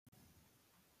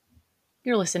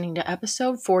You're listening to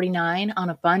episode 49 on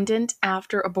Abundant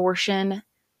After Abortion.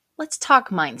 Let's talk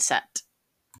mindset.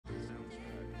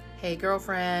 Hey,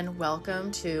 girlfriend,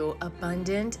 welcome to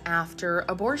Abundant After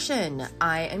Abortion.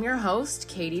 I am your host,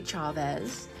 Katie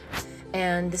Chavez,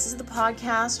 and this is the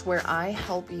podcast where I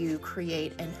help you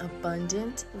create an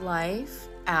abundant life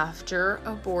after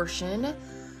abortion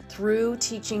through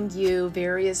teaching you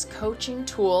various coaching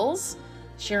tools,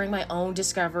 sharing my own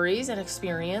discoveries and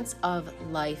experience of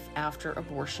life after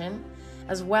abortion,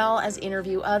 as well as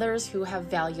interview others who have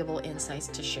valuable insights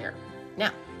to share.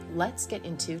 Now, let's get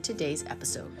into today's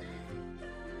episode.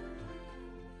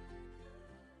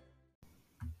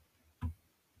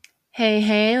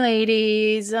 Hey,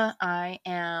 ladies. I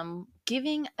am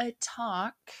giving a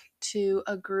talk to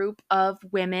a group of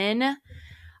women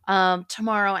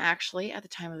tomorrow, actually, at the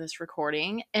time of this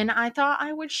recording. And I thought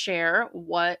I would share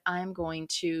what I'm going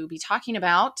to be talking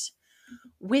about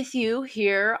with you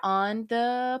here on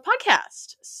the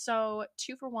podcast. So,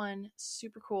 2 for 1,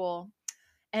 super cool.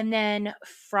 And then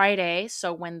Friday,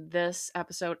 so when this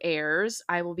episode airs,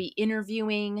 I will be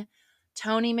interviewing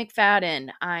Toni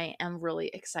McFadden. I am really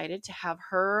excited to have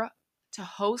her, to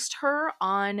host her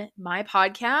on my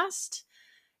podcast.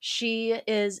 She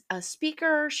is a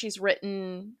speaker. She's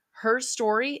written her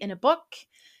story in a book,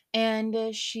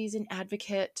 and she's an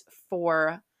advocate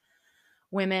for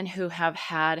women who have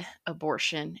had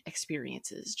abortion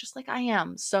experiences, just like I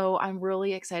am. So I'm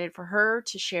really excited for her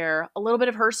to share a little bit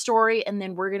of her story, and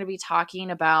then we're going to be talking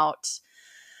about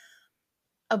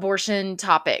abortion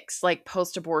topics, like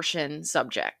post-abortion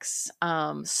subjects.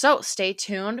 So stay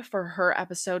tuned for her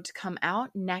episode to come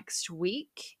out next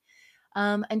week.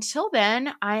 Until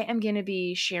then, I am going to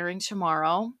be sharing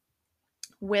tomorrow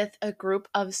with a group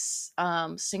of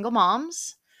single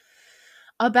moms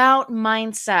about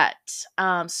mindset.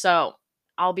 So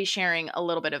I'll be sharing a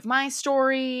little bit of my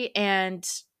story and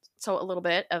So,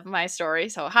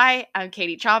 hi, I'm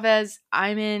Katie Chavez.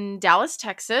 I'm in Dallas,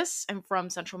 Texas. I'm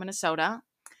from central Minnesota.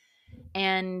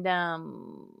 And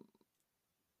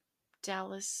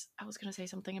Dallas, I was going to say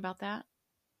something about that.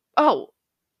 Oh,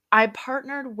 I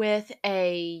partnered with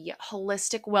a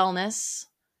holistic wellness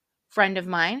friend of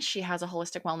mine. She has a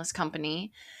holistic wellness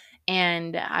company,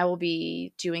 and I will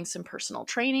be doing some personal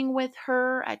training with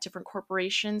her at different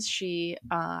corporations she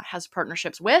has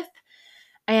partnerships with.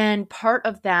 And part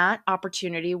of that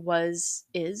opportunity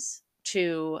is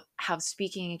to have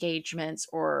speaking engagements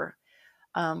or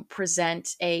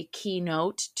present a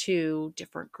keynote to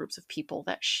different groups of people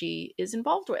that she is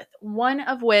involved with. One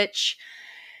of which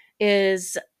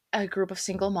is a group of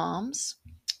single moms.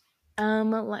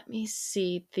 Let me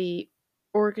see. The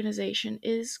organization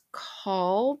is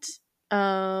called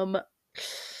um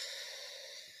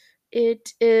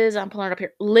I'm pulling it up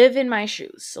here. Live in My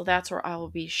Shoes. So that's where I will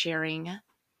be sharing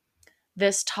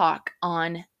this talk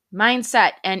on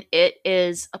mindset, and it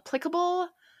is applicable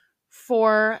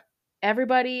for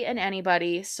everybody and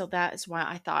anybody. So that is why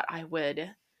I thought I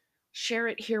would share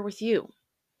it here with you.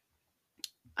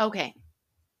 Okay.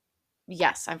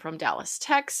 Yes, I'm from Dallas,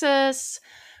 Texas.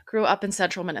 Grew up in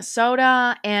central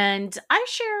Minnesota, and I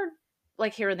shared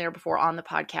like here and there before on the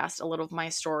podcast a little of my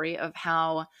story of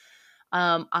how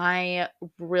I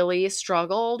really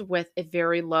struggled with a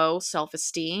very low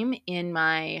self-esteem in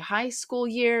my high school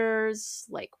years,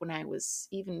 like when I was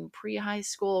even pre-high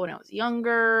school, when I was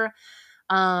younger.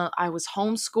 I was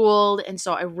homeschooled, and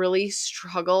so I really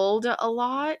struggled a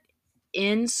lot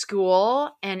in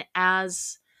school. And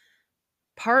as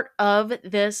part of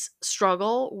this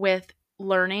struggle with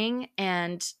learning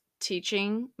and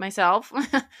teaching myself,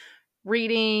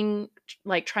 reading,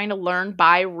 like trying to learn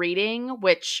by reading,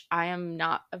 which I am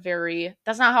not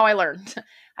that's not how I learned.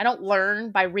 I don't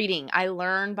learn by reading. I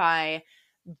learn by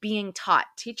being taught.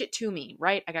 Teach it to me,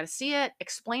 right? I got to see it,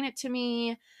 explain it to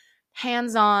me,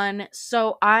 hands on.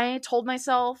 So I told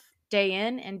myself day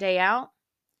in and day out,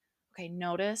 okay,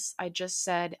 notice I just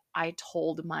said I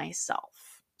told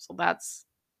myself. So that's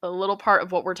a little part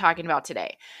of what we're talking about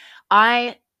today.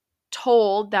 That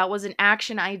was an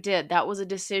action I did. That was a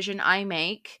decision I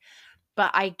make,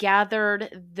 but I gathered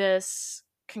this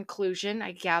conclusion.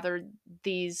 I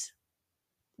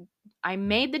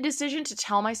made the decision to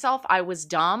tell myself I was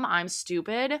dumb, I'm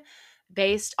stupid,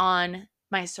 based on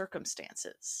my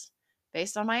circumstances.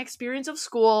 Based on my experience of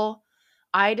school,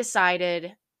 I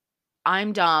decided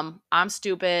I'm dumb, I'm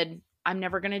stupid, I'm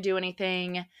never going to do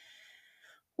anything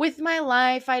with my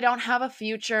life. I don't have a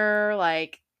future.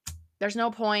 Like, there's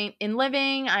no point in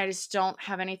living. I just don't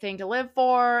have anything to live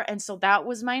for. And so that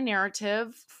was my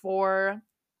narrative for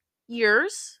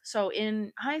years. So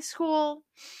in high school,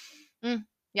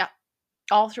 yeah,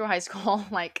 all through high school,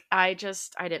 like I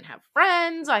didn't have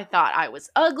friends. I thought I was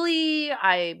ugly.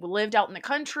 I lived out in the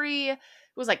country. It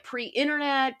was like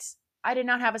pre-internet. I did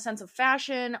not have a sense of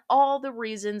fashion. All the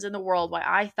reasons in the world why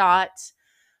I thought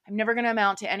I'm never going to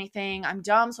amount to anything. I'm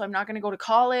dumb, so I'm not going to go to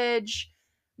college.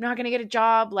 I'm not going to get a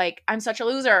job. Like, I'm such a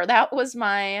loser. That was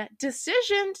my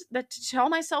decision to tell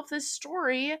myself this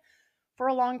story for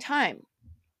a long time,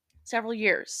 several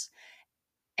years.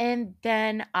 And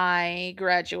then I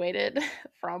graduated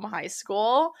from high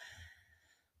school.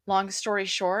 Long story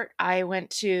short, I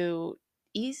went to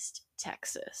East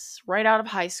Texas right out of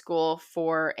high school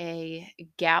for a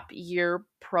gap year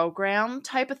program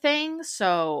type of thing.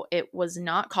 So it was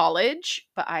not college,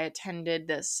 but I attended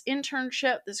this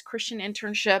internship, this Christian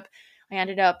internship. I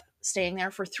ended up staying there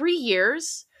for 3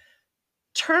 years,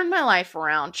 turned my life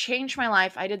around, changed my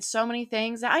life. I did so many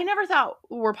things that I never thought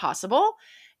were possible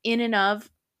in and of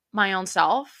my own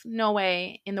self. No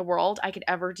way in the world I could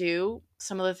ever do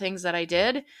some of the things that I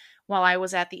did while I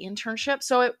was at the internship.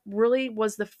 So it really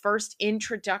was the first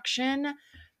introduction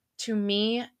to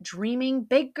me dreaming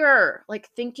bigger, like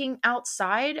thinking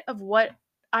outside of what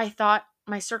I thought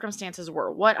my circumstances were,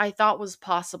 what I thought was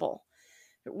possible.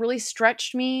 It really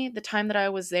stretched me the time that I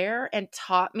was there and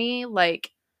taught me,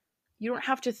 like, you don't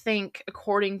have to think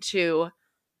according to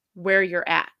where you're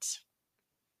at,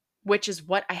 which is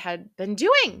what I had been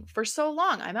doing for so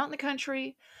long. I'm out in the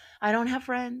country. I don't have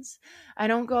friends. I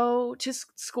don't go to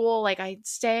school. Like, I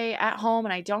stay at home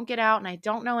and I don't get out and I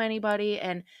don't know anybody.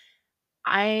 And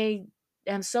I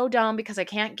am so dumb because I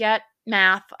can't get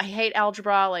math. I hate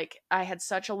algebra. Like, I had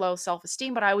such a low self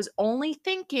esteem, but I was only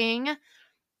thinking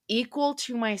equal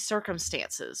to my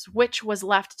circumstances, which was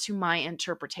left to my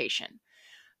interpretation.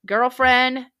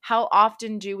 Girlfriend, how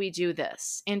often do we do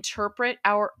this? Interpret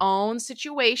our own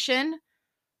situation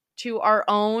to our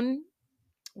own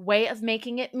way of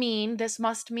making it mean this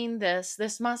must mean this.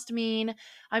 This must mean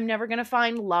I'm never going to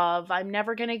find love. I'm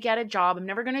never going to get a job. I'm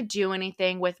never going to do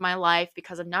anything with my life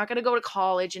because I'm not going to go to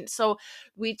college. And so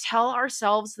we tell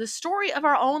ourselves the story of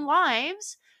our own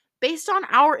lives based on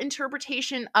our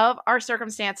interpretation of our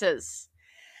circumstances.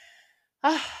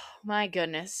 Oh, my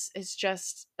goodness. It's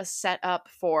just a setup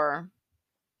for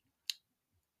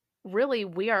really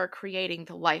we are creating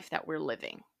the life that we're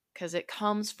living because it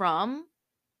comes from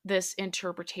this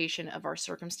interpretation of our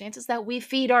circumstances that we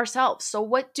feed ourselves. So,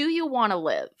 what do you want to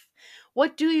live?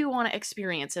 What do you want to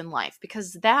experience in life?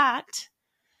 Because that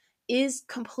is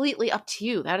completely up to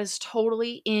you. That is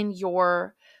totally in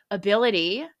your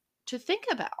ability to think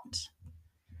about.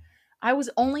 I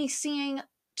was only seeing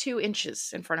 2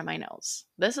 inches in front of my nose.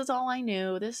 This is all I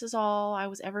knew. This is all I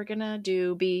was ever going to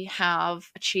do, be, have,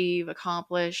 achieve,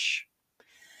 accomplish.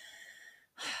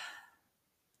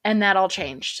 And that all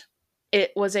changed.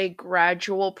 It was a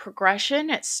gradual progression.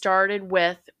 It started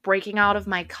with breaking out of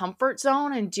my comfort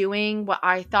zone and doing what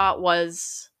I thought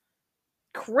was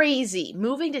crazy.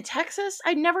 Moving to Texas,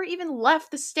 I'd never even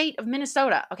left the state of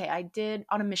Minnesota. Okay, I did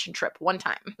on a mission trip one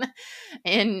time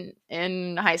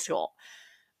in high school.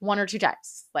 1 or 2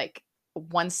 times, like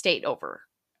one state over.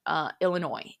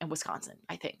 Illinois and Wisconsin,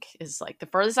 I think, is like the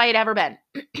furthest I had ever been.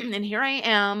 And here I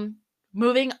am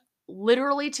moving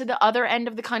literally to the other end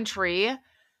of the country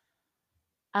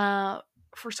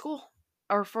for school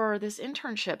or for this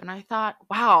internship. And I thought,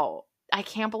 wow, I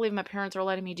can't believe my parents are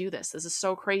letting me do this. This is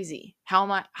so crazy. How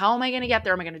am I going to get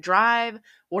there? Am I going to drive?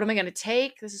 What am I going to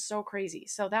take? This is so crazy.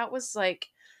 So that was like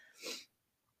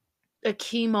a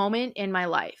key moment in my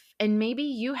life. And maybe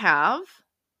you have,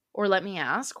 or let me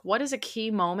ask, what is a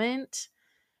key moment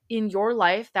in your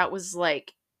life that was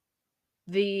like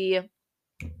the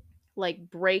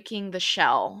breaking the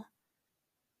shell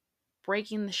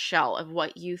of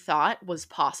what you thought was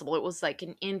possible? It was like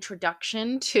an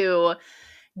introduction to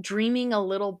dreaming a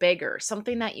little bigger,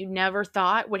 something that you never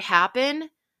thought would happen.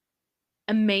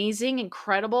 Amazing,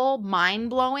 incredible,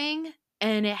 mind-blowing,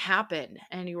 and it happened.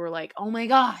 And you were like, "Oh my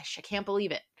gosh, I can't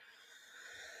believe it."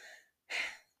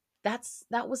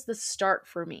 That was the start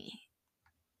for me.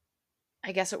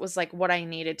 I guess it was like what I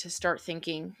needed to start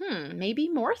thinking, maybe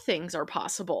more things are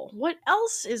possible. What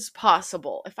else is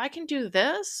possible? If I can do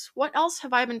this, what else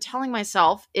have I been telling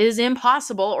myself is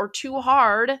impossible or too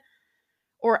hard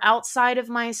or outside of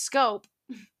my scope,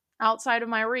 outside of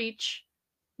my reach?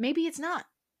 Maybe it's not.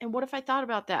 And what if I thought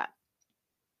about that?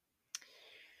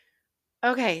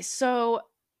 Okay, so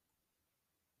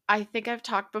I think I've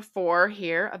talked before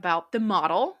here about the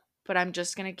model, but I'm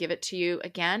just going to give it to you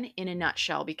again in a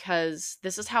nutshell because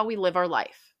this is how we live our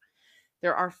life.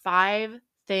 There are 5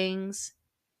 things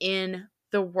in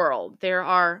the world. There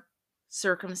are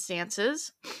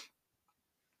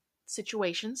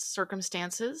situations,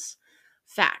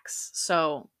 facts.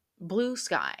 So, blue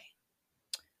sky,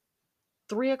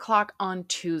 3 o'clock on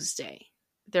Tuesday.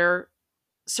 They're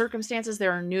circumstances,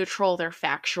 they're neutral, they're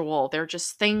factual, they're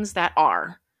just things that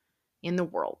are in the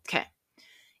world. Okay.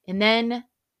 And then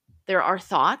there are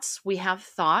thoughts. We have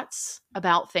thoughts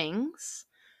about things.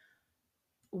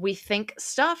 We think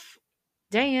stuff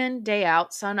day in, day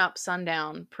out, sun up, sun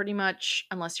down, pretty much,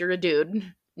 unless you're a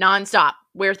dude, nonstop.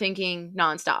 We're thinking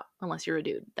nonstop, unless you're a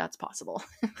dude. That's possible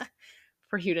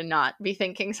for you to not be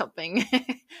thinking something.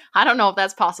 I don't know if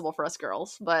that's possible for us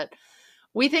girls, but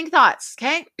we think thoughts,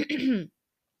 okay?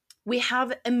 We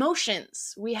have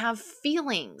emotions. We have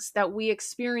feelings that we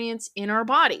experience in our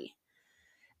body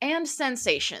and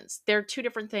sensations. They're two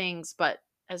different things, but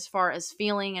as far as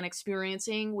feeling and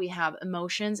experiencing, we have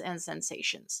emotions and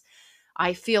sensations.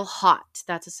 I feel hot.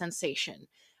 That's a sensation.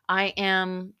 I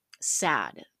am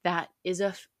sad. That is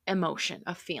a emotion,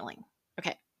 a feeling.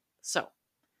 Okay. So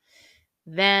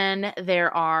then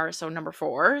so number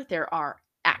 4, there are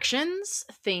actions,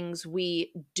 things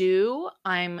we do.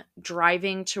 I'm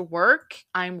driving to work.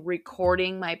 I'm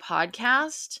recording my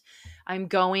podcast. I'm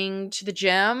going to the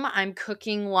gym. I'm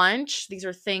cooking lunch. These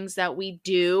are things that we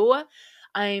do.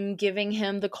 I'm giving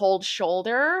him the cold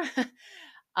shoulder.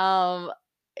 um,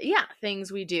 yeah,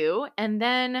 things we do. And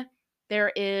then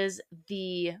there is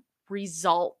the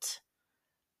result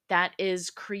that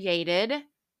is created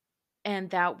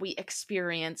and that we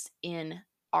experience in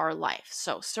our life.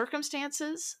 So,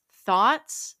 circumstances,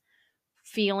 thoughts,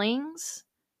 feelings,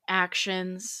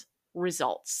 actions,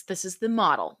 results. This is the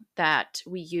model that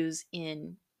we use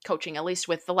in coaching, at least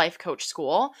with the Life Coach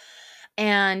School.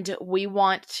 And we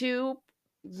want to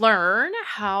learn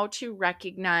how to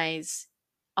recognize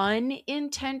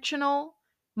unintentional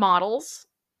models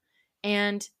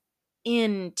and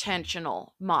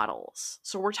intentional models.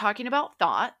 So, we're talking about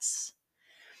thoughts.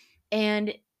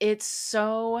 And it's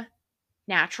so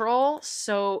natural,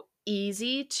 so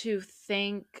easy to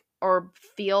think or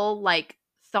feel like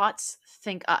thoughts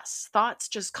think us. Thoughts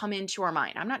just come into our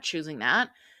mind. I'm not choosing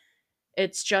that.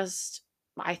 It's just,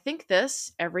 I think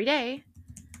this every day.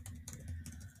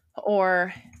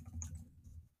 Or,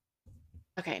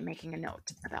 okay, making a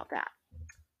note about that.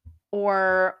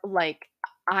 Or, like,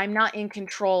 I'm not in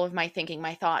control of my thinking.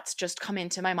 My thoughts just come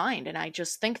into my mind and I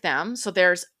just think them. So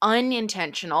there's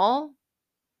unintentional.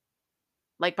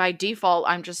 Like by default,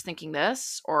 I'm just thinking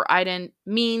this, or I didn't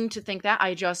mean to think that,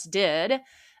 I just did.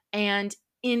 And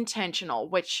intentional,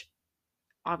 which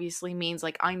obviously means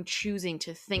like I'm choosing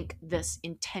to think this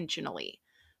intentionally.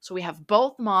 So we have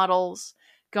both models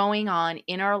going on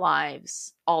in our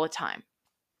lives all the time.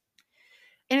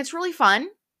 And it's really fun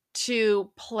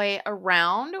to play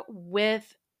around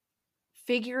with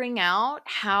figuring out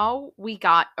how we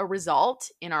got a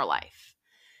result in our life.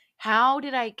 How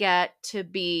did I get to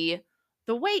be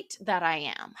the weight that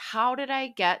I am? How did I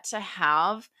get to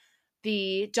have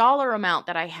the dollar amount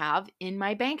that I have in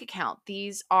my bank account?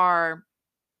 These are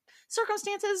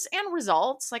circumstances and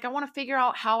results. Like, I want to figure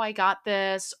out how I got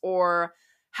this or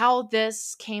how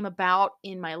this came about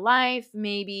in my life.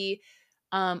 Maybe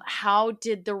how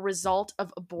did the result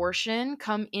of abortion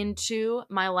come into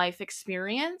my life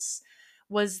experience?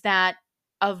 Was that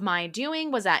of my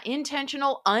doing? Was that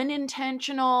intentional,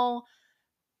 unintentional?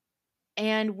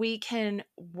 And we can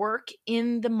work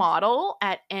in the model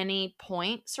at any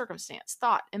point: circumstance,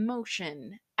 thought,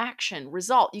 emotion, action,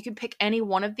 result. You can pick any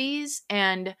one of these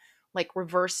and like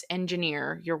reverse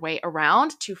engineer your way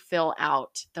around to fill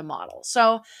out the model.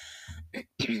 So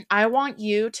I want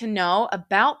you to know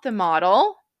about the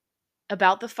model,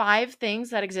 about the 5 things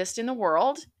that exist in the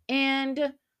world,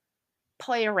 and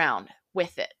play around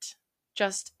with it.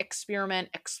 Just experiment,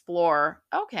 explore.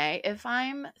 Okay, if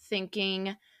I'm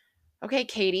thinking, okay,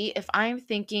 Katie, if I'm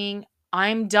thinking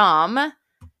I'm dumb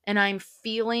and I'm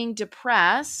feeling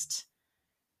depressed,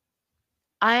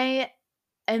 I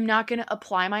am not going to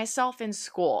apply myself in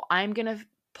school. I'm going to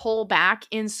pull back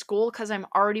in school because I'm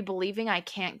already believing I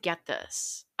can't get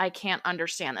this. I can't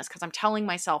understand this because I'm telling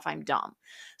myself I'm dumb.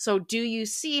 So, do you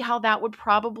see how that would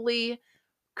probably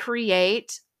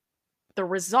create the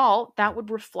result that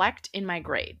would reflect in my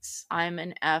grades? I'm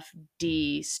an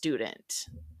FD student,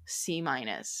 C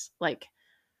minus. Like,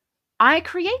 I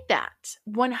create that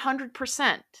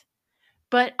 100%.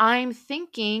 But I'm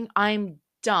thinking I'm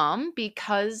dumb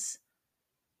because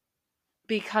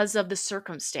of the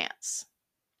circumstance.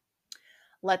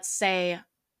 Let's say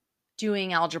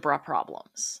doing algebra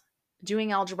problems.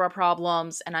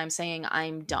 And I'm saying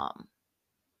I'm dumb.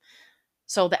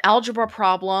 So the algebra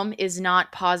problem is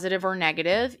not positive or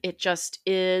negative. It just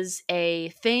is a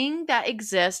thing that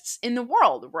exists in the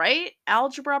world, right?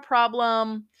 Algebra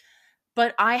problem,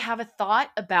 but I have a thought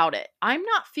about it. I'm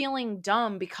not feeling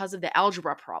dumb because of the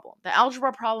algebra problem. The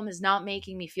algebra problem is not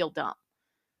making me feel dumb.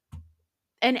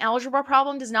 An algebra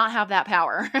problem does not have that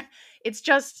power. It's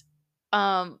just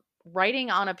writing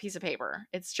on a piece of paper.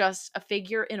 It's just a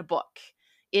figure in a book.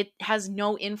 It has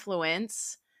no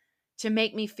influence to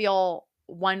make me feel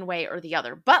one way or the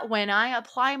other. But when I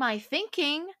apply my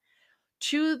thinking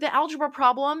to the algebra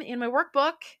problem in my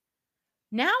workbook,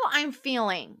 now I'm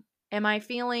feeling. Am I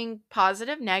feeling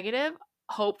positive, negative,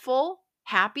 hopeful,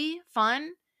 happy,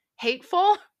 fun,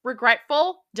 hateful,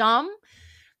 regretful, dumb?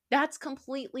 That's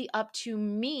completely up to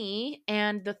me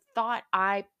and the thought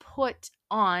I put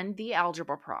on the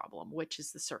algebra problem, which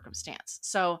is the circumstance.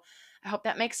 So I hope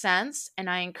that makes sense. And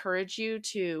I encourage you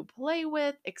to play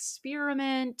with,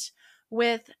 experiment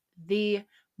with the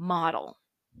model.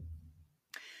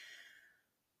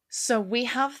 So we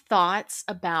have thoughts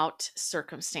about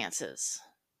circumstances,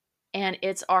 and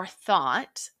it's our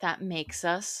thought that makes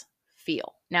us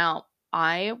feel. Now,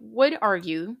 I would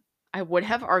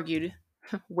have argued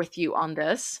with you on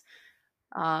this.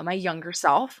 My younger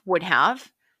self would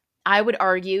have. I would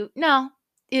argue, no,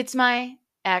 it's my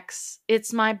ex,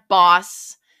 it's my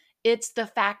boss, it's the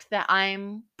fact that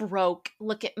I'm broke.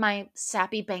 Look at my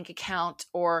sappy bank account,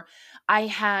 or I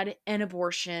had an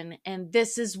abortion, and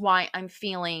this is why I'm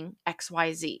feeling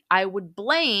XYZ. I would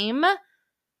blame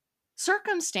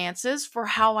circumstances for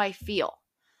how I feel.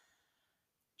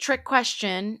 Trick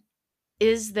question: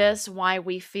 is this why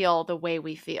we feel the way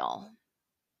we feel?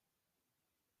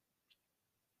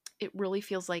 It really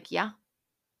feels like, yeah,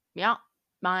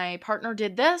 my partner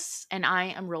did this and I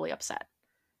am really upset.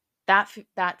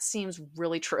 That seems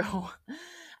really true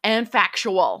and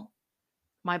factual.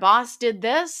 My boss did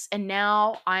this and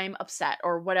now I'm upset,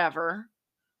 or whatever.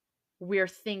 We're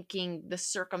thinking the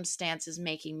circumstance is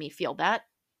making me feel that.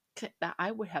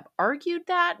 I would have argued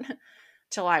that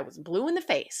till I was blue in the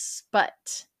face,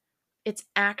 but it's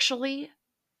actually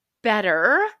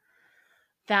better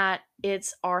that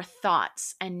it's our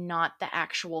thoughts and not the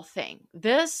actual thing.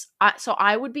 So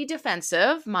I would be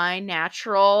defensive. My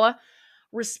natural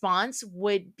response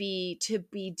would be to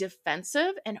be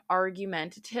defensive and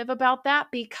argumentative about that,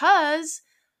 because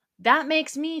that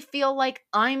makes me feel like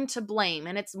I'm to blame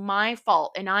and it's my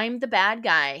fault and I'm the bad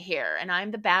guy here and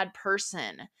I'm the bad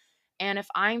person. And if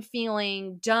I'm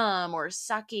feeling dumb or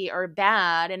sucky or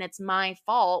bad and it's my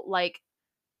fault, like,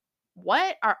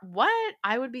 what?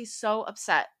 I would be so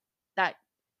upset that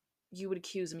you would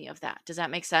accuse me of that. Does that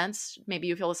make sense? Maybe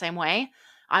you feel the same way.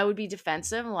 I would be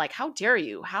defensive and like, how dare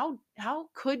you? How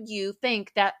could you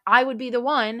think that I would be the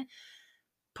one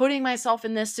putting myself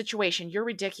in this situation? You're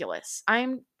ridiculous.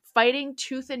 I'm fighting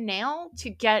tooth and nail to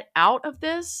get out of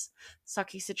this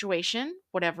sucky situation,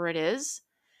 whatever it is.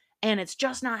 And it's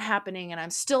just not happening. And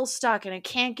I'm still stuck and I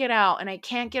can't get out and I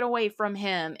can't get away from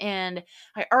him. And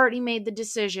I already made the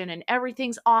decision and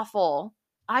everything's awful.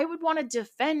 I would want to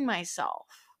defend myself.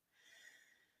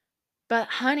 But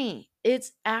honey,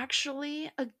 it's actually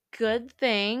a good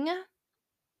thing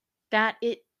that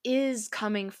it is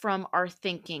coming from our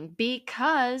thinking,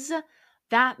 because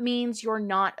that means you're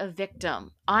not a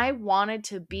victim. I wanted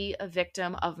to be a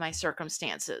victim of my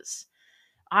circumstances.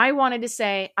 I wanted to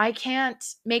say, I can't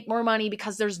make more money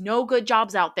because there's no good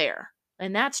jobs out there.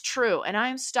 And that's true. And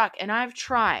I'm stuck and I've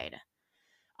tried.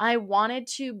 I wanted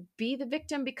to be the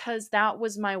victim because that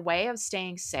was my way of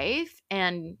staying safe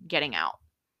and getting out,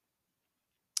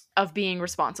 of being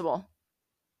responsible.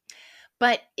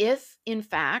 But if, in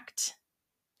fact,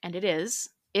 and it is,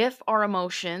 if our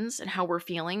emotions and how we're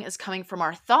feeling is coming from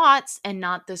our thoughts and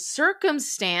not the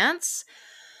circumstance,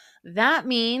 that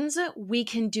means we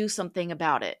can do something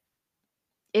about it.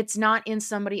 It's not in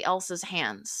somebody else's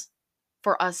hands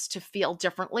for us to feel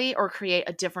differently or create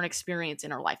a different experience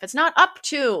in our life. It's not up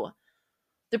to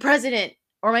the president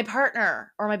or my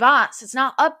partner or my boss. It's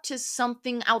not up to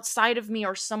something outside of me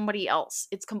or somebody else.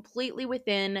 It's completely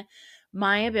within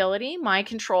my ability, my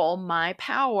control, my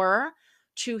power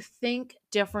to think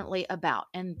differently about.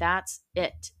 And that's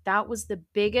it. That was the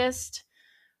biggest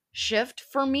shift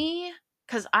for me,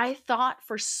 because I thought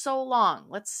for so long,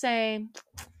 let's say,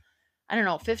 I don't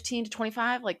know, 15 to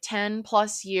 25, like 10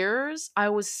 plus years, I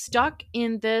was stuck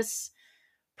in this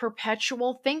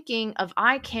perpetual thinking of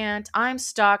I can't, I'm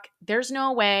stuck, there's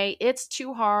no way, it's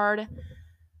too hard.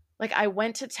 Like, I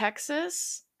went to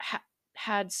Texas,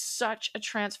 had such a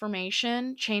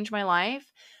transformation, changed my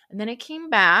life. And then I came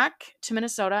back to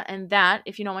Minnesota, and that,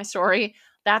 if you know my story,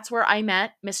 that's where I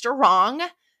met Mr. Wrong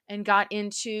and got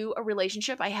into a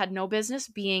relationship I had no business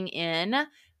being in.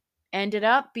 Ended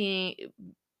up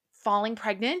falling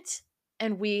pregnant,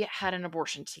 and we had an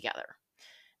abortion together.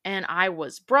 and I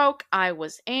was broke. I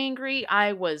was angry.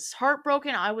 I was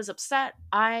heartbroken. I was upset.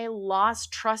 I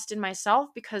lost trust in myself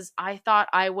because I thought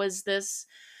I was this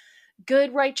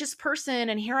good, righteous person.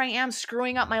 And here I am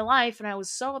screwing up my life. And I was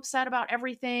so upset about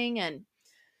everything. And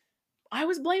I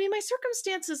was blaming my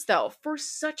circumstances, though, for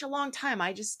such a long time.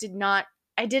 I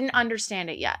didn't understand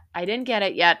it yet. I didn't get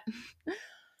it yet.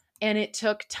 And it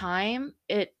took time.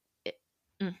 It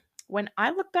mm. When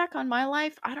I look back on my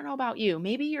life, I don't know about you.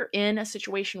 Maybe you're in a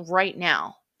situation right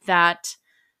now that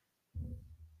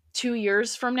 2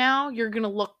 years from now, you're going to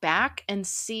look back and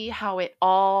see how it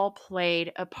all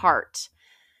played a part.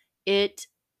 It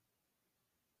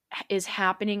is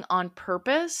happening on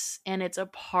purpose, and it's a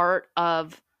part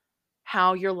of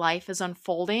how your life is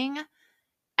unfolding,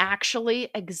 actually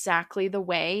exactly the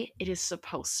way it is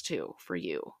supposed to for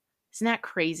you. Isn't that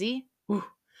crazy? Ooh.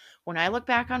 When I look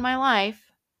back on my life,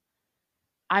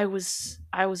 I was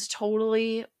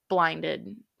totally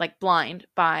blinded, like blind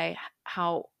by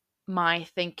how my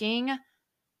thinking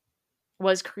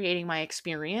was creating my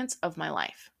experience of my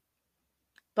life.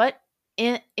 But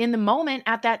in the moment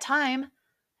at that time,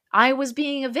 I was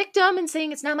being a victim and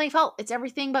saying it's not my fault. It's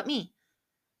everything but me.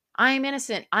 I'm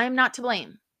innocent. I'm not to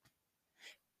blame.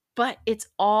 But it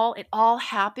all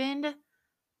happened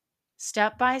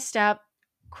step by step,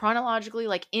 chronologically,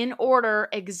 like in order,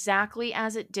 exactly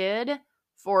as it did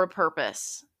for a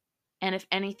purpose. And if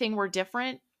anything were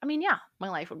different, I mean, yeah, my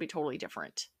life would be totally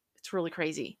different. It's really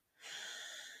crazy.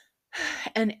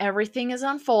 And everything is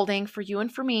unfolding for you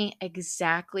and for me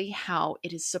exactly how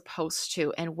it is supposed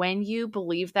to. And when you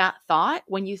believe that thought,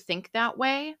 when you think that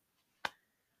way,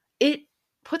 it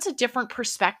puts a different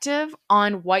perspective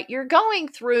on what you're going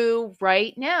through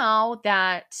right now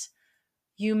that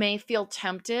you may feel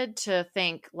tempted to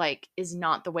think like is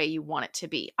not the way you want it to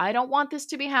be. I don't want this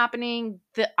to be happening.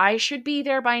 That I should be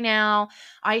there by now.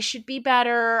 I should be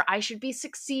better. I should be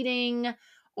succeeding,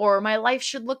 or my life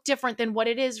should look different than what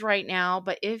it is right now.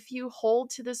 But if you hold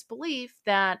to this belief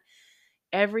that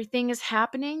everything is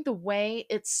happening the way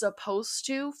it's supposed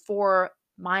to for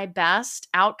my best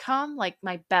outcome, like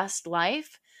my best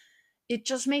life, it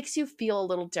just makes you feel a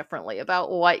little differently about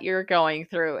what you're going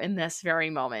through in this very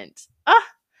moment. Ah,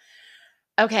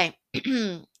 okay.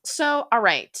 So, all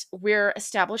right, we're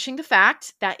establishing the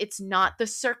fact that it's not the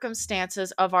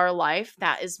circumstances of our life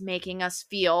that is making us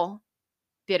feel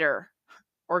bitter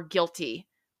or guilty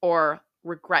or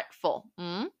regretful.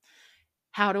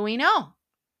 How do we know?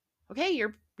 Okay,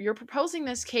 you're proposing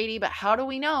this, Katie, but how do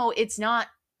we know it's not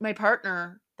my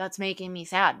partner that's making me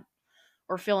sad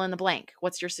or fill in the blank?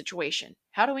 What's your situation?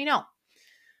 How do we know?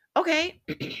 Okay,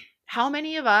 how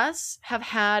many of us have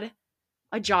had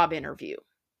a job interview?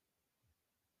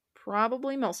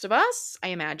 Probably most of us, I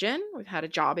imagine. We've had a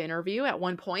job interview at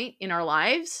one point in our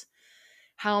lives.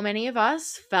 How many of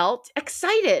us felt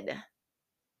excited?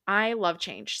 I love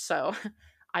change, so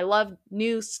I love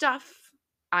new stuff.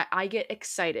 I get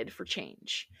excited for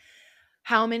change.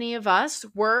 How many of us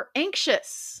were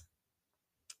anxious?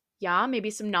 Yeah, maybe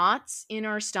some knots in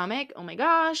our stomach. Oh my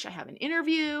gosh, I have an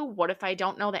interview. What if I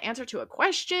don't know the answer to a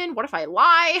question? What if I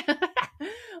lie?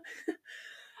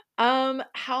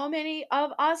 How many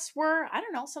of us were, I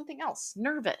don't know, something else,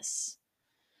 nervous?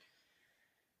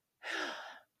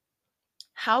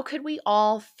 How could we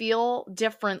all feel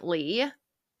differently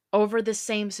over the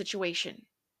same situation?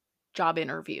 Job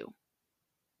interview.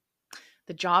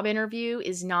 The job interview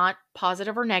is not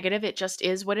positive or negative. It just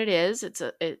is what it is.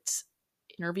 It's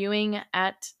interviewing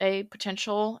at a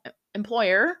potential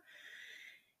employer.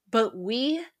 But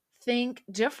we think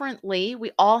differently.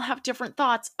 We all have different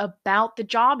thoughts about the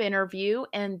job interview,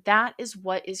 and that is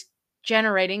what is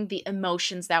generating the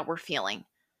emotions that we're feeling.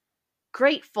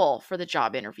 Grateful for the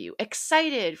job interview,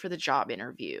 excited for the job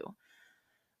interview.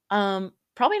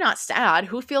 Probably not sad.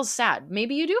 Who feels sad?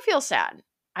 Maybe you do feel sad.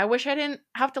 I wish I didn't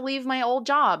have to leave my old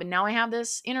job and now I have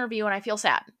this interview and I feel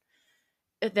sad.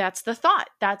 That's the thought.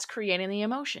 That's creating the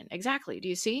emotion. Exactly. Do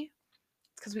you see?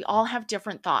 It's because we all have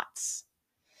different thoughts.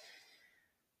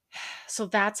 So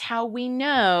that's how we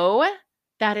know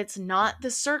that it's not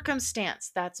the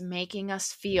circumstance that's making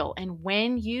us feel. And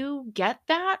when you get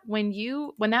that, when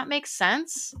that makes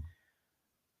sense,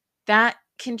 that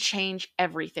can change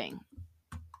everything.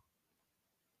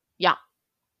 Yeah,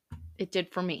 it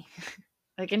did for me.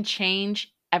 It can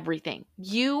change everything.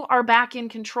 You are back in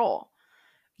control.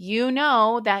 You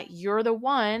know that you're the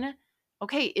one.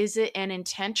 Okay, is it an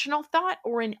intentional thought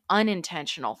or an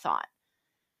unintentional thought?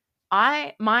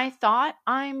 My thought,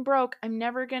 I'm broke. I'm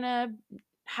never going to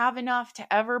have enough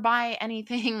to ever buy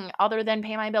anything other than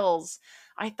pay my bills.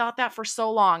 I thought that for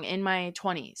so long in my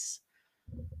 20s.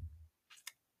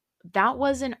 that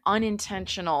was an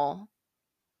unintentional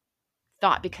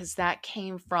thought because that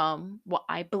came from what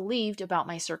I believed about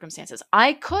my circumstances.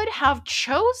 I could have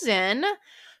chosen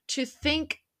to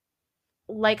think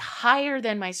like higher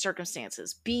than my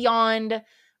circumstances, beyond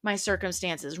my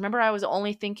circumstances. Remember, I was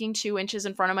only thinking 2 inches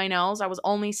in front of my nose. I was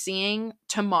only seeing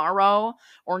tomorrow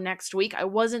or next week. I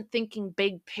wasn't thinking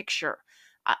big picture.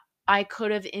 I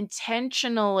could have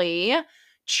intentionally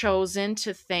chosen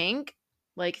to think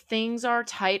like things are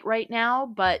tight right now,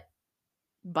 but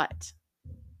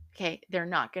okay, they're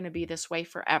not going to be this way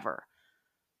forever.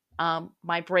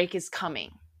 My break is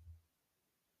coming.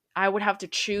 I would have to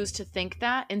choose to think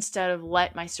that instead of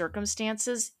let my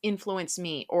circumstances influence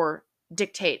me or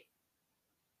dictate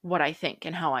what I think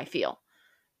and how I feel.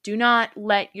 Do not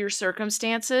let your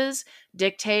circumstances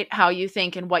dictate how you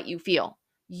think and what you feel.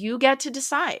 You get to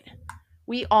decide.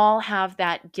 We all have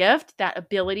that gift, that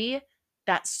ability,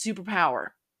 that superpower.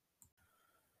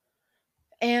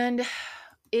 And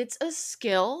it's a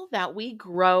skill that we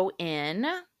grow in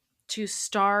to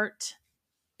start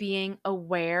being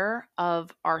aware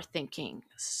of our thinking.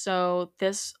 So,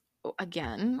 this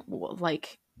again,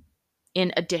 like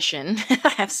in addition,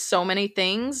 I have so many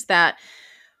things that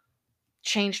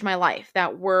changed my life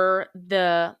that were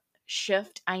the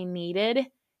shift I needed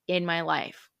in my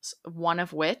life. One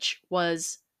of which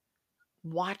was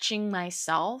watching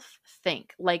myself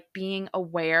think, like being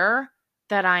aware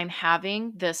that I'm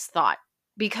having this thought.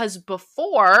 Because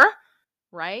before,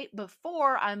 right?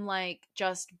 Before I'm like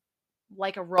just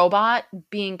like a robot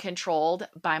being controlled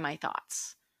by my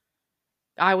thoughts.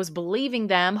 I was believing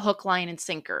them hook, line, and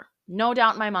sinker. No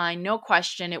doubt in my mind, no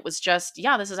question. It was just,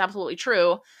 yeah, this is absolutely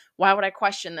true. Why would I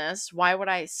question this? Why would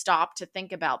I stop to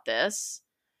think about this?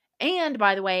 And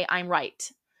by the way, I'm right.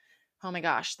 Oh my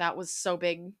gosh, that was so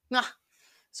big.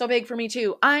 So big for me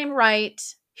too. I'm right.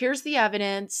 Here's the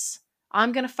evidence.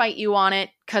 I'm going to fight you on it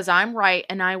because I'm right.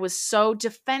 And I was so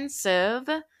defensive.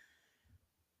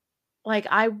 Like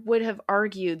I would have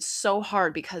argued so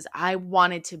hard because I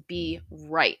wanted to be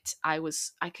right. I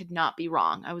could not be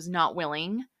wrong. I was not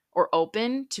willing or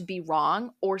open to be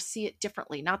wrong or see it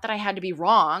differently. Not that I had to be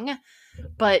wrong,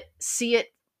 but see it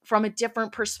from a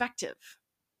different perspective.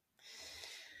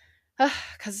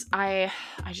 Cuz I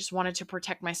just wanted to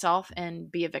protect myself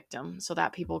and be a victim so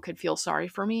that people could feel sorry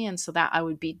for me and so that I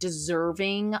would be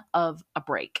deserving of a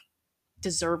break.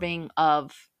 Deserving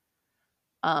of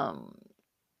not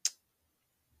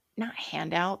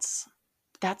handouts.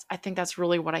 I think that's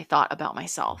really what I thought about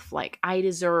myself. Like I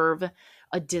deserve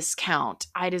a discount.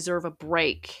 I deserve a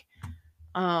break.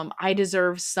 I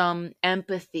deserve some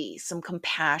empathy, some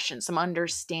compassion, some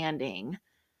understanding.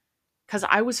 Because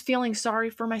I was feeling sorry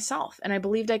for myself and I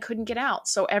believed I couldn't get out.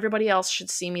 So everybody else should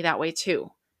see me that way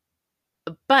too.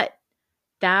 But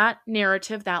that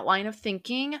narrative, that line of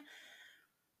thinking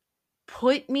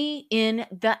put me in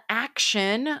the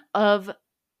action of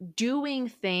doing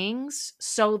things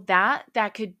so that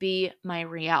that could be my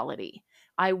reality.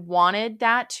 I wanted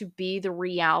that to be the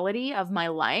reality of my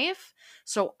life.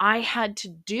 So I had to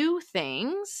do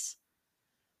things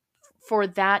for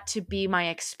that to be my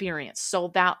experience so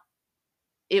that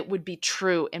it would be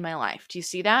true in my life. Do you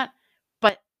see that?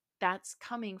 But that's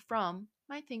coming from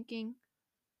my thinking.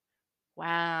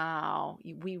 Wow,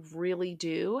 we really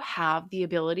do have the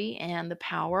ability and the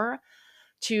power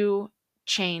to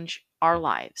change our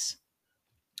lives.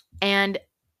 And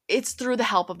it's through the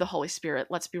help of the Holy Spirit.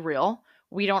 Let's be real.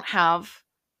 We don't have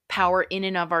power in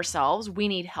and of ourselves. We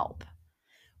need help.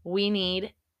 We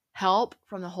need help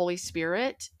from the Holy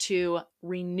Spirit to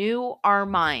renew our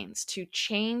minds, to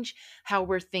change how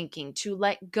we're thinking, to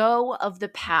let go of the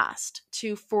past,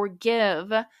 to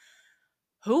forgive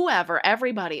whoever,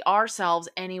 everybody, ourselves,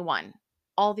 anyone,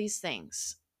 all these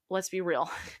things. Let's be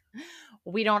real.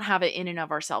 We don't have it in and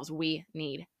of ourselves. We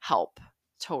need help.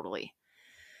 Totally.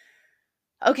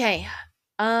 Okay.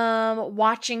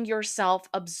 Watching yourself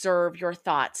observe your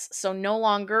thoughts. So no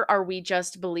longer are we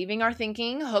just believing our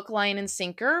thinking, hook, line, and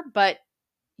sinker, but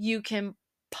you can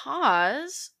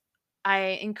pause.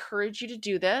 I encourage you to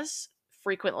do this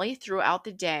frequently throughout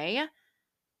the day.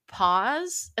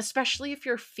 Pause, especially if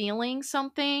you're feeling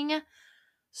something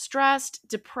stressed,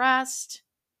 depressed,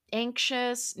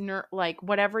 anxious, like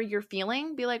whatever you're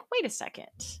feeling, be like, wait a second.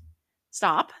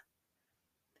 Stop.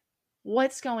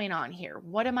 What's going on here?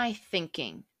 What am I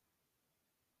thinking?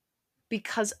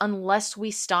 Because unless we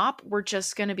stop, we're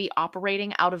just going to be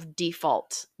operating out of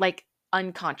default, like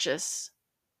unconscious,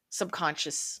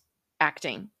 subconscious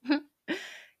acting.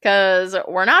 Because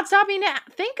we're not stopping to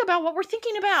think about what we're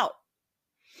thinking about.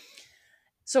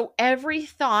 So every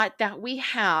thought that we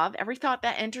have, every thought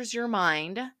that enters your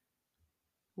mind,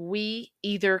 we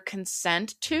either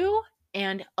consent to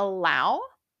and allow,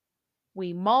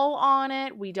 we mull on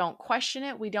it, we don't question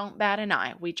it, we don't bat an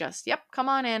eye. We just, yep, come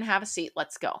on in, have a seat,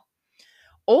 let's go.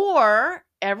 Or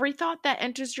every thought that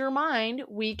enters your mind,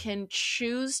 we can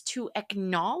choose to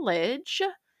acknowledge,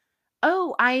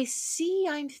 oh, I see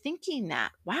I'm thinking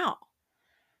that. Wow.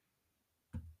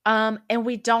 And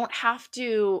we don't have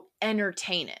to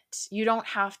entertain it. You don't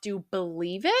have to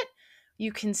believe it.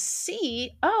 You can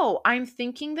see, oh, I'm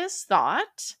thinking this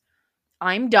thought.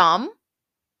 I'm dumb.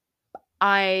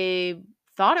 I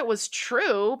thought it was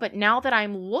true, but now that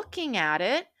I'm looking at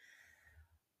it,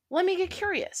 let me get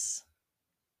curious.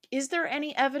 Is there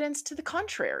any evidence to the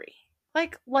contrary?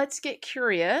 Like, let's get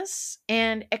curious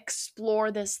and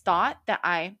explore this thought that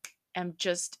I am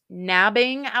just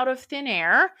nabbing out of thin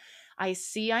air. I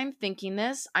see I'm thinking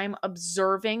this. I'm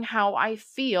observing how I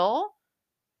feel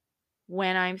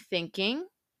when I'm thinking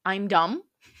I'm dumb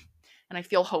and I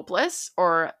feel hopeless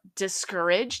or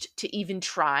discouraged to even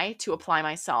try to apply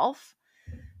myself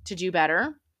to do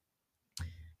better,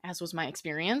 as was my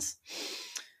experience.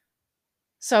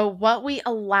 So, what we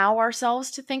allow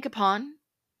ourselves to think upon,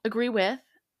 agree with,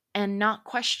 and not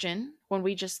question when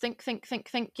we just think,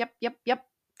 yep,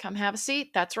 come have a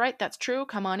seat. That's right. That's true.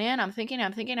 Come on in. I'm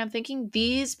thinking.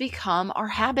 These become our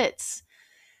habits.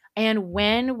 And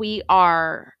when we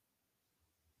are,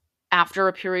 after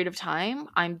a period of time,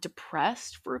 I'm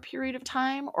depressed for a period of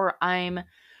time, or I'm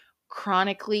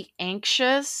chronically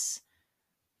anxious,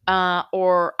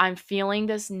 or I'm feeling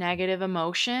this negative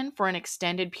emotion for an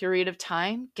extended period of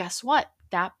time, guess what?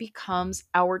 That becomes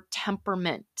our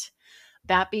temperament.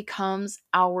 That becomes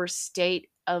our state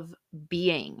of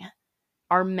being,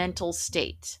 our mental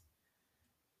state.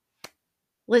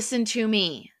 Listen to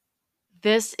me.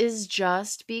 This is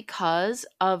just because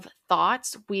of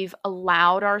thoughts we've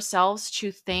allowed ourselves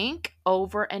to think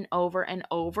over and over and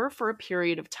over for a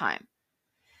period of time.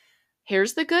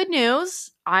 Here's the good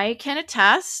news. I can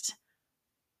attest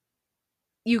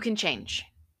you can change.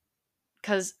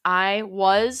 Because I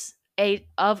was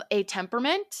of a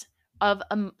temperament, of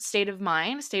a state of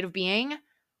mind, state of being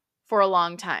for a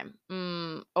long time.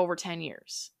 Over 10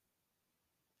 years.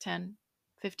 10,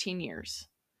 15 years.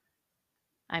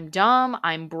 I'm dumb.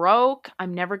 I'm broke.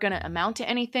 I'm never going to amount to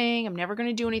anything. I'm never going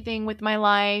to do anything with my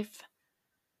life.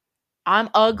 I'm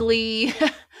ugly.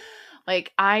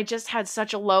 Like, I just had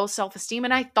such a low self-esteem,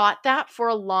 and I thought that for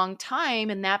a long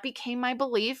time, and that became my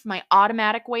belief, my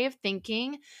automatic way of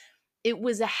thinking. It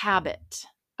was a habit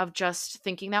of just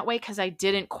thinking that way because I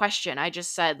didn't question. I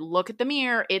just said, look at the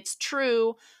mirror. It's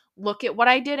true. Look at what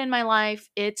I did in my life.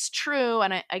 It's true.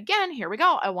 And again, here we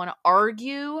go. I want to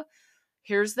argue.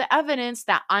 Here's the evidence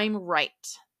that I'm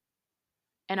right.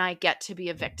 And I get to be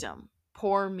a victim.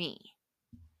 Poor me.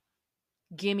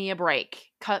 Give me a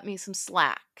break. Cut me some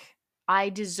slack. I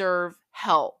deserve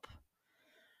help.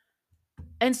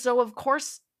 And so, of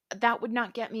course, that would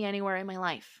not get me anywhere in my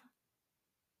life.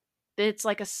 It's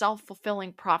like a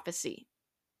self-fulfilling prophecy.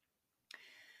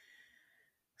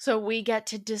 So we get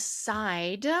to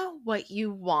decide what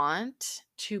you want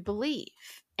to believe.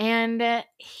 And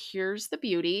here's the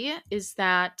beauty, is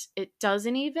that it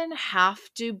doesn't even have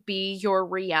to be your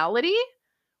reality.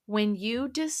 When you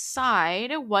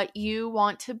decide what you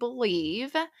want to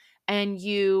believe and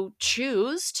you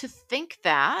choose to think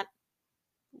that,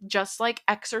 just like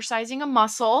exercising a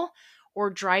muscle or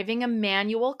driving a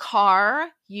manual car,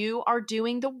 you are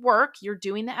doing the work, you're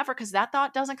doing the effort, because that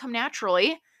thought doesn't come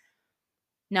naturally.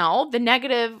 No, the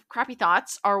negative, crappy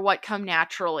thoughts are what come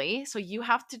naturally. So you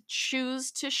have to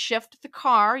choose to shift the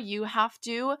car. You have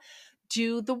to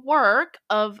do the work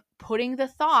of putting the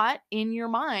thought in your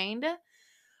mind.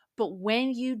 But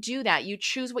when you do that, you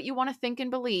choose what you want to think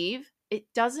and believe. It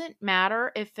doesn't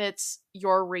matter if it's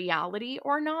your reality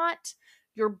or not.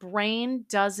 Your brain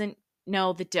doesn't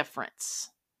know the difference.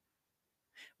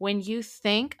 When you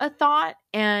think a thought,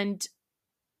 and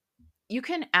you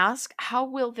can ask, how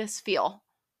will this feel?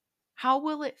 How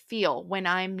will it feel when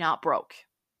I'm not broke?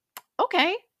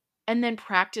 Okay. And then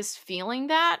practice feeling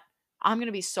that. I'm going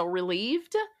to be so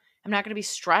relieved. I'm not going to be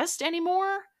stressed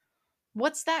anymore.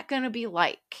 What's that going to be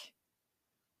like?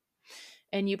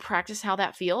 And you practice how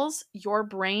that feels. Your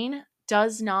brain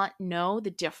does not know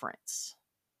the difference.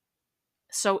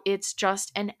 So it's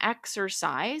just an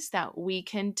exercise that we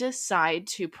can decide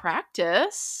to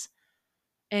practice.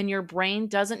 And your brain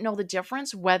doesn't know the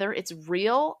difference whether it's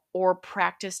real or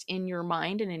practiced in your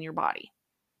mind and in your body.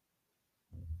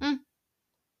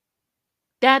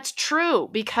 That's true,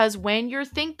 because when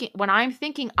I'm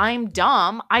thinking I'm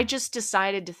dumb, I just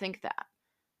decided to think that.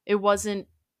 It wasn't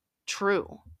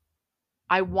true.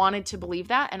 I wanted to believe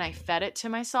that, and I fed it to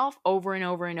myself over and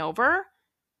over and over,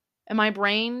 and my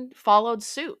brain followed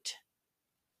suit,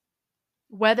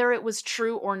 whether it was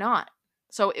true or not.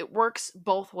 So it works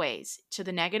both ways, to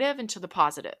the negative and to the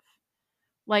positive.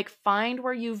 Like, find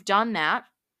where you've done that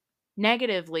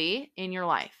negatively in your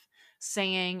life,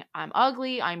 saying, I'm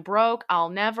ugly, I'm broke, I'll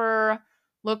never,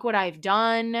 look what I've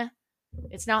done,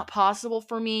 it's not possible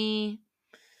for me.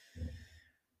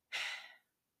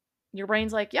 Your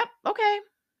brain's like, yep, okay,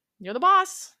 you're the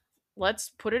boss. Let's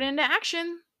put it into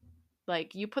action.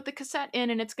 Like, you put the cassette in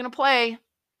and it's going to play.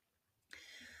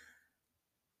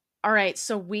 All right,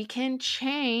 so we can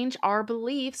change our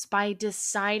beliefs by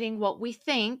deciding what we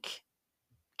think.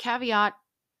 Caveat,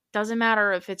 doesn't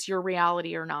matter if it's your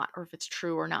reality or not, or if it's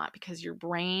true or not, because your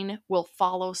brain will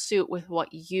follow suit with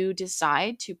what you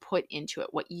decide to put into it,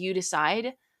 what you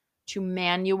decide to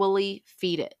manually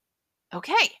feed it.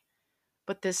 Okay,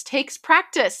 but this takes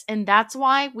practice, and that's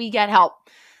why we get help.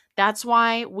 That's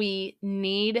why we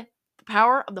need the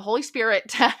power of the Holy Spirit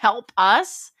to help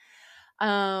us.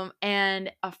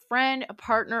 And a friend, a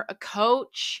partner, a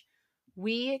coach,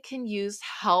 we can use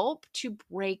help to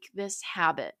break this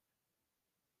habit,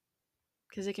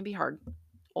 because it can be hard.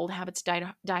 Old habits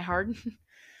die hard.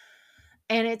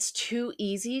 And it's too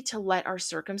easy to let our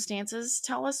circumstances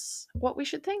tell us what we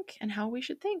should think and how we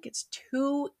should think. It's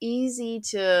too easy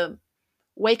to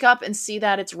wake up and see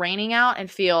that it's raining out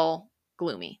and feel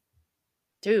gloomy.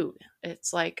 Dude,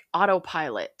 it's like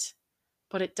autopilot,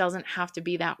 but it doesn't have to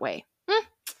be that way.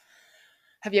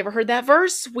 Have you ever heard that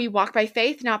verse? We walk by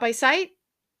faith, not by sight.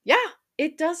 Yeah,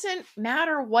 it doesn't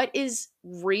matter what is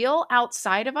real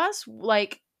outside of us.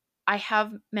 Like I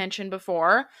have mentioned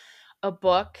before, a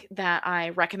book that I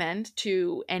recommend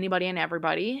to anybody and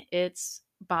everybody. It's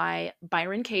by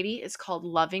Byron Katie. It's called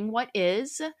Loving What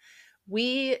Is.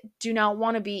 We do not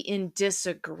want to be in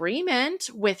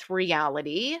disagreement with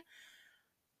reality,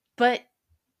 but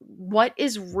what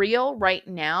is real right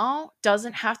now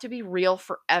doesn't have to be real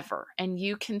forever. And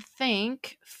you can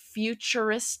think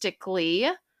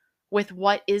futuristically with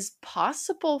what is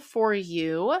possible for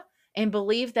you and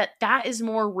believe that that is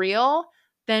more real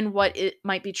than what it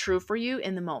might be true for you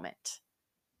in the moment.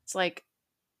 It's like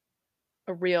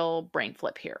a real brain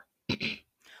flip here.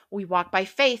 We walk by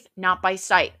faith, not by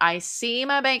sight. I see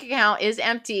my bank account is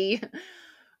empty,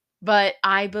 but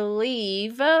I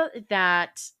believe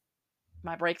that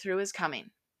my breakthrough is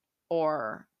coming,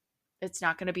 or it's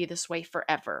not going to be this way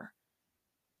forever.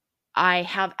 I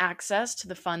have access to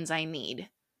the funds I need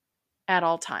at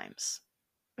all times.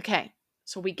 Okay,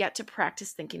 so we get to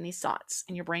practice thinking these thoughts,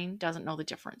 and your brain doesn't know the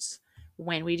difference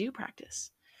when we do practice.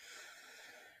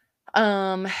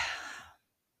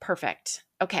 Perfect.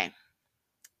 Okay.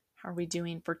 How are we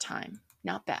doing for time?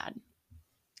 Not bad.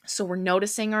 So we're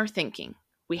noticing our thinking.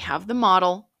 We have the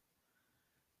model.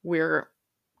 We're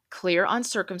clear on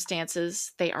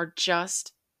circumstances. They are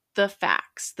just the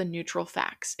facts, the neutral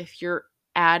facts. If you're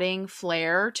adding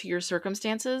flair to your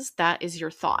circumstances, that is your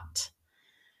thought.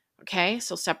 Okay,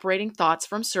 so separating thoughts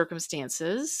from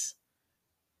circumstances.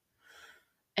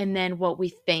 And then what we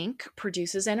think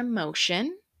produces an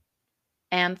emotion,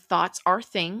 and thoughts are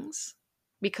things,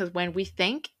 because when we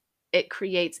think, it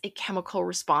creates a chemical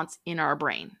response in our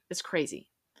brain. It's crazy.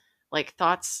 Like,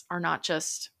 thoughts are not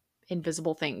just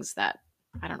invisible things that,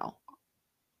 I don't know,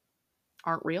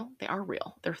 aren't real. They are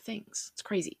real. They're things. It's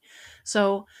crazy.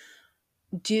 So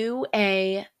do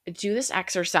this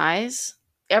exercise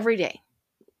every day.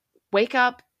 Wake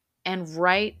up and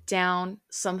write down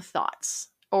some thoughts,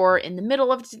 or in the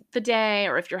middle of the day,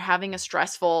 or if you're having a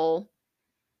stressful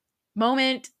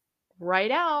moment,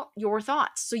 write out your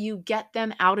thoughts so you get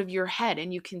them out of your head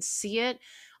and you can see it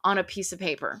on a piece of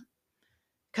paper.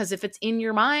 Because if it's in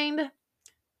your mind,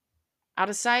 out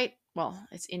of sight, well,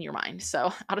 it's in your mind.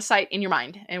 So out of sight, in your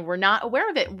mind. And we're not aware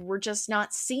of it. We're just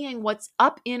not seeing what's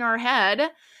up in our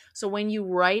head. So when you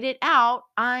write it out,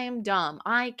 I'm dumb,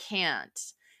 I can't,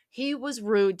 he was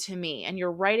rude to me, and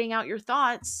you're writing out your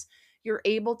thoughts, you're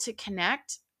able to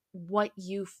connect what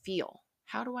you feel.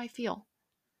 How do I feel?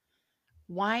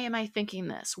 Why am I thinking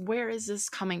this? Where is this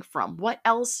coming from? What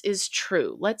else is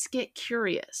true? Let's get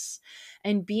curious.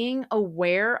 And being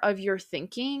aware of your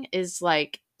thinking is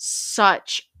like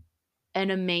such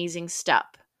an amazing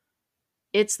step.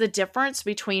 It's the difference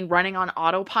between running on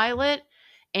autopilot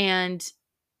and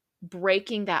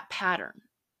breaking that pattern.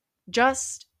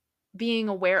 Just being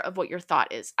aware of what your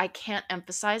thought is. I can't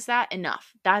emphasize that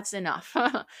enough. That's enough.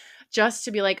 Just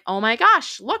to be like, oh my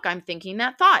gosh, look, I'm thinking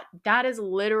that thought. That is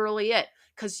literally it.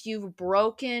 Because you've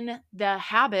broken the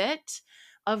habit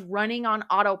of running on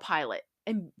autopilot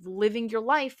and living your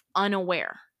life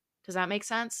unaware. Does that make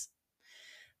sense?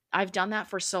 I've done that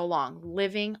for so long,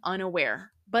 living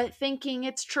unaware, but thinking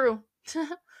it's true.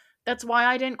 That's why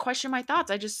I didn't question my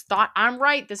thoughts. I just thought, I'm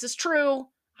right. This is true.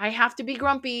 I have to be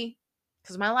grumpy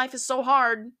because my life is so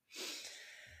hard.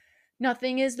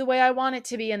 Nothing is the way I want it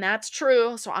to be, and that's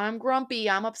true. So I'm grumpy.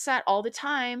 I'm upset all the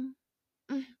time.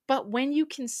 But when you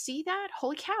can see that,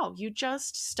 holy cow, you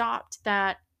just stopped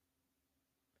that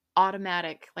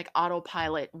automatic, like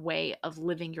autopilot way of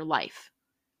living your life.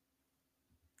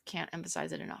 Can't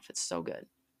emphasize it enough. It's so good.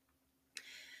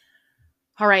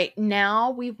 All right,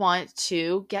 now we want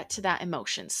to get to that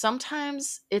emotion.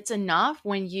 Sometimes it's enough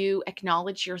when you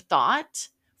acknowledge your thought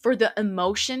for the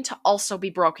emotion to also be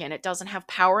broken. It doesn't have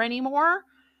power anymore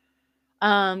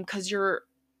because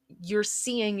you're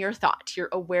seeing your thought. You're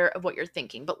aware of what you're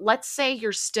thinking. But let's say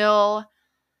you're still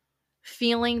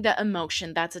feeling the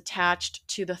emotion that's attached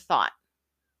to the thought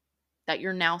that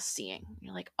you're now seeing.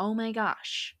 You're like, oh my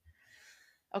gosh.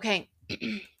 Okay,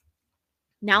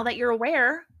 now that you're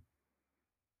aware,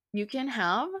 you can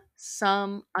have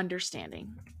some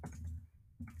understanding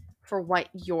for what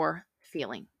you're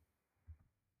feeling.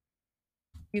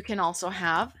 You can also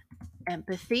have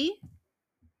empathy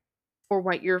for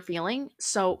what you're feeling.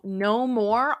 So, no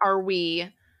more are we,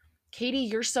 Katie,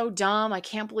 you're so dumb. I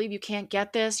can't believe you can't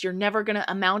get this. You're never going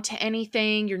to amount to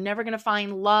anything. You're never going to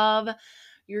find love.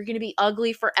 You're going to be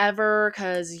ugly forever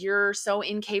because you're so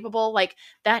incapable. Like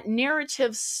that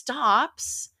narrative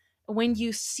stops when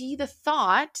you see the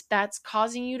thought that's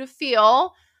causing you to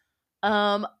feel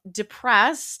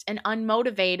depressed and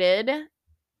unmotivated.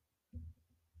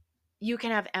 You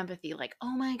can have empathy, like,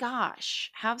 oh my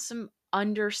gosh, have some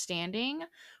understanding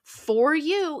for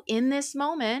you in this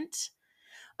moment.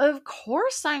 Of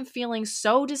course, I'm feeling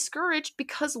so discouraged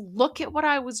because look at what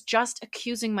I was just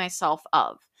accusing myself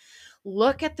of.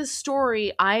 Look at the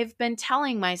story I've been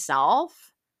telling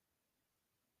myself.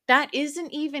 That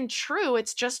isn't even true.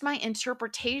 It's just my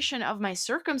interpretation of my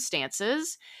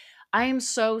circumstances. I am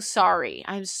so sorry.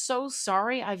 I'm so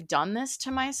sorry I've done this to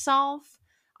myself.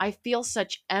 I feel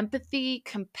such empathy,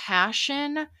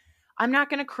 compassion. I'm not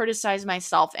going to criticize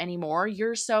myself anymore.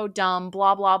 You're so dumb,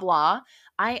 blah, blah, blah.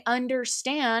 I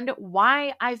understand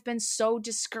why I've been so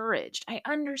discouraged. I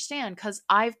understand because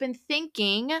I've been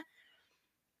thinking,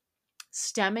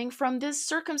 stemming from this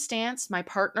circumstance, my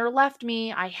partner left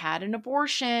me, I had an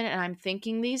abortion, and I'm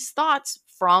thinking these thoughts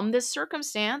from this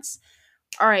circumstance.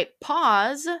 All right,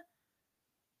 pause.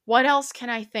 What else can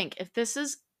I think? If this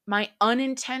is my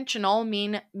unintentional,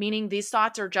 meaning these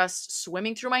thoughts are just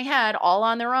swimming through my head all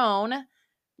on their own,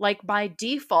 like by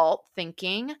default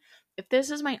thinking, if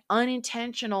this is my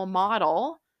unintentional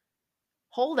model,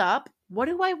 hold up, what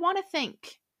do I want to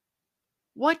think?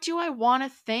 What do I want to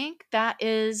think that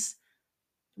is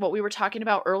what we were talking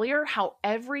about earlier, how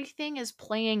everything is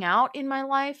playing out in my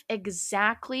life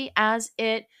exactly as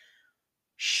it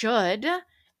should,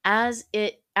 as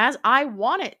I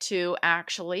want it to,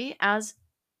 actually, as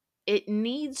it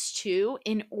needs to,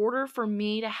 in order for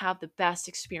me to have the best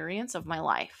experience of my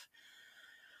life.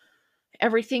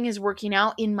 Everything is working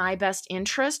out in my best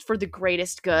interest for the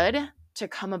greatest good to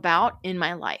come about in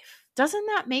my life. Doesn't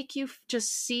that make you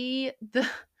just see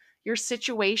your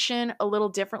situation a little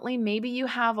differently? Maybe you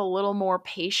have a little more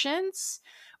patience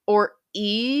or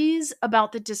ease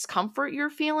about the discomfort you're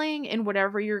feeling in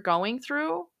whatever you're going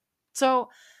through. So,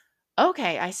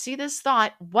 okay, I see this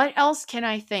thought. What else can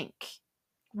I think?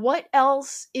 What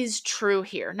else is true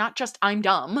here? Not just I'm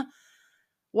dumb.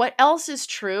 What else is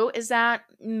true is that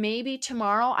maybe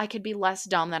tomorrow I could be less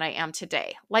dumb than I am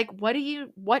today. Like,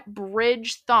 what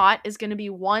bridge thought is going to be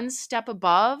one step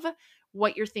above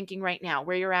what you're thinking right now,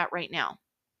 where you're at right now?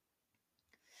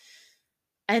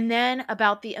 And then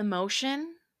about the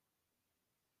emotion,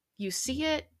 you see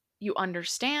it, you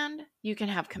understand, you can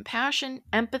have compassion,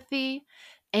 empathy,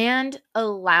 and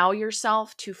allow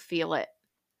yourself to feel it.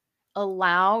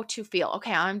 Allow to feel.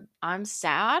 Okay, I'm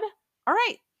sad. All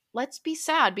right, let's be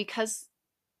sad because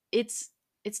it's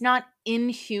it's not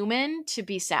inhuman to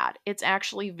be sad. It's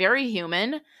actually very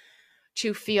human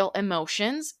to feel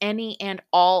emotions, any and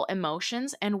all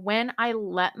emotions. And when I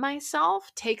let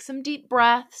myself take some deep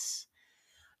breaths,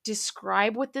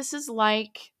 describe what this is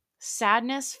like,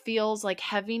 sadness feels like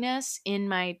heaviness in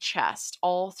my chest,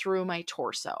 all through my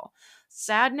torso.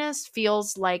 Sadness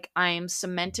feels like I'm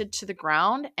cemented to the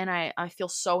ground and I feel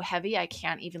so heavy I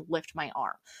can't even lift my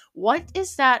arm. What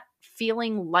is that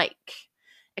feeling like?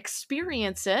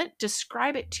 Experience it,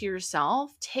 describe it to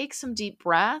yourself, take some deep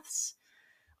breaths.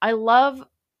 I love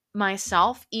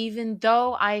myself even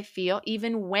though I feel,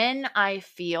 even when I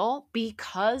feel,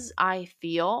 because I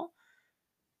feel,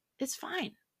 it's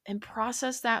fine. And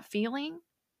process that feeling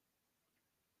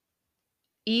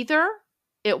either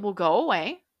it will go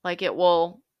away, like it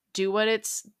will do what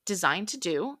it's designed to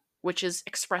do, which is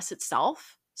express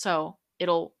itself. So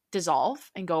it'll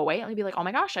dissolve and go away. And you'll be like, oh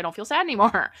my gosh, I don't feel sad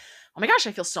anymore. Oh my gosh,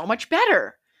 I feel so much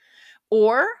better.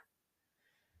 Or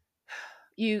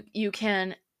you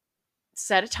can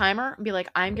set a timer and be like,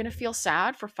 I'm going to feel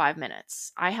sad for 5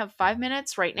 minutes. I have 5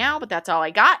 minutes right now, but that's all I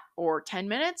got, or 10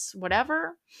 minutes,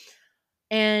 whatever.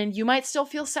 And you might still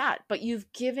feel sad, but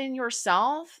you've given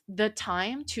yourself the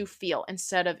time to feel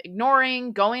instead of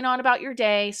ignoring, going on about your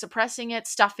day, suppressing it,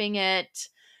 stuffing it,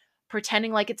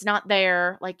 pretending like it's not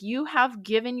there. Like, you have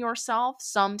given yourself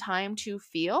some time to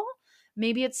feel.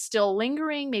 Maybe it's still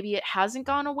lingering, maybe it hasn't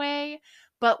gone away,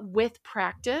 but with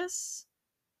practice,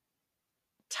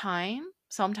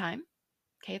 sometime,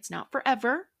 okay, it's not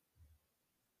forever.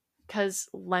 Because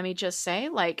let me just say,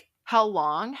 like, how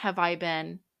long have I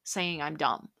been saying I'm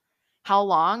dumb? How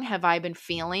long have I been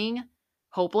feeling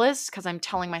hopeless because I'm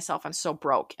telling myself I'm so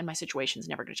broke and my situation's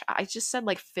never going to change? I just said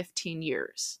like 15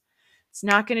 years. It's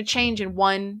not going to change in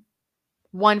one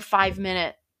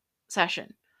 5-minute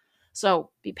session.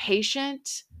 So be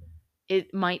patient.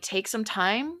 It might take some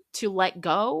time to let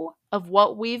go of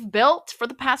what we've built for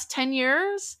the past 10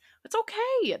 years. It's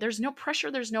okay. There's no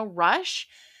pressure. There's no rush.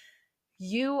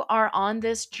 You are on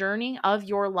this journey of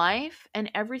your life, and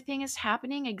everything is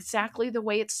happening exactly the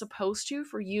way it's supposed to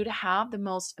for you to have the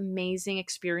most amazing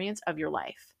experience of your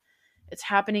life. It's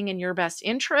happening in your best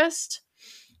interest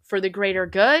for the greater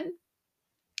good,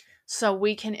 so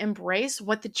we can embrace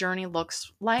what the journey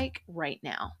looks like right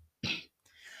now.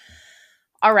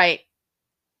 All right.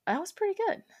 That was pretty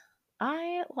good.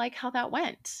 I like how that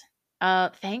went.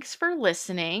 Thanks for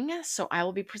listening. So I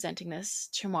will be presenting this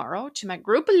tomorrow to my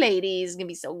group of ladies. It's gonna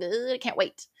be so good. I can't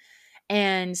wait.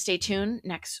 And stay tuned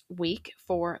next week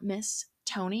for Miss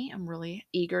Tony. I'm really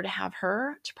eager to have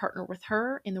her, to partner with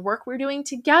her in the work we're doing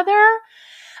together.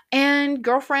 And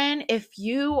girlfriend, if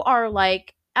you are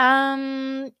like,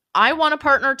 I want a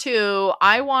partner too,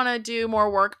 I want to do more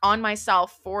work on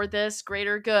myself for this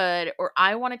greater good, or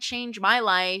I want to change my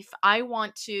life, I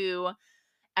want to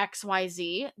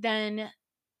XYZ, then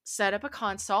set up a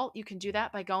consult. You can do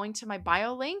that by going to my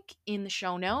bio link in the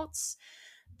show notes.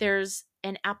 There's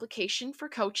an application for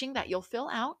coaching that you'll fill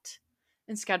out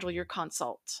and schedule your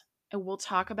consult. And we'll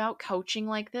talk about coaching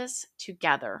like this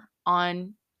together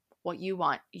on what you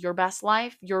want, your best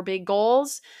life, your big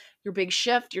goals, your big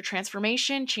shift, your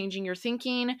transformation, changing your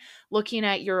thinking, looking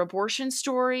at your abortion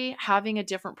story, having a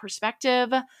different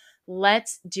perspective.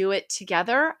 Let's do it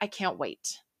together. I can't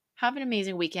wait. Have an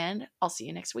amazing weekend. I'll see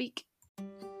you next week.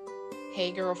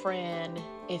 Hey, girlfriend,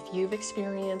 if you've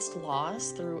experienced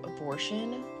loss through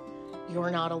abortion, you're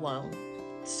not alone.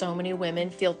 So many women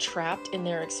feel trapped in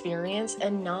their experience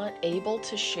and not able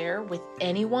to share with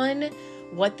anyone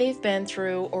what they've been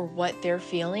through or what they're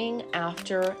feeling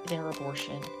after their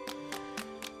abortion.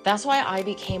 That's why I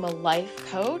became a life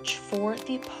coach for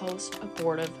the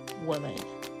post-abortive woman,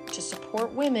 to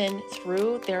support women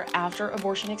through their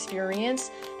after-abortion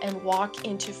experience and walk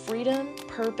into freedom,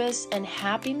 purpose, and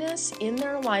happiness in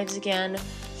their lives again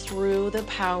through the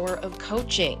power of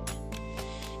coaching.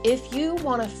 If you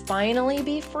want to finally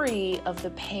be free of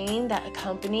the pain that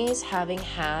accompanies having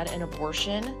had an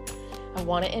abortion, I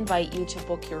want to invite you to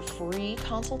book your free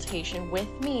consultation with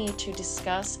me to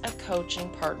discuss a coaching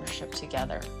partnership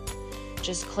together.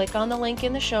 Just click on the link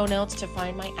in the show notes to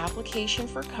find my application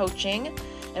for coaching,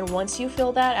 and once you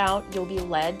fill that out, you'll be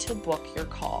led to book your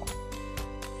call.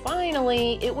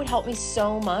 Finally, it would help me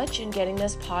so much in getting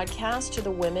this podcast to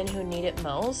the women who need it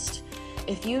most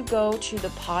if you go to the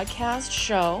podcast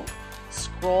show,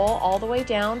 scroll all the way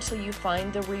down till you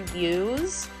find the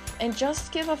reviews, and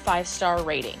just give a 5-star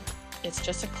rating. It's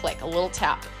just a click, a little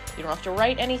tap. You don't have to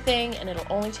write anything, and it'll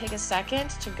only take a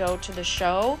second to go to the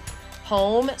show,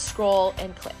 home, scroll,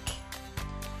 and click.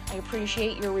 I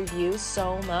appreciate your reviews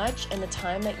so much and the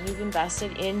time that you've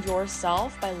invested in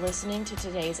yourself by listening to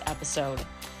today's episode.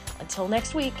 Until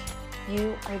next week,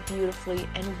 you are beautifully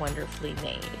and wonderfully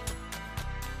made.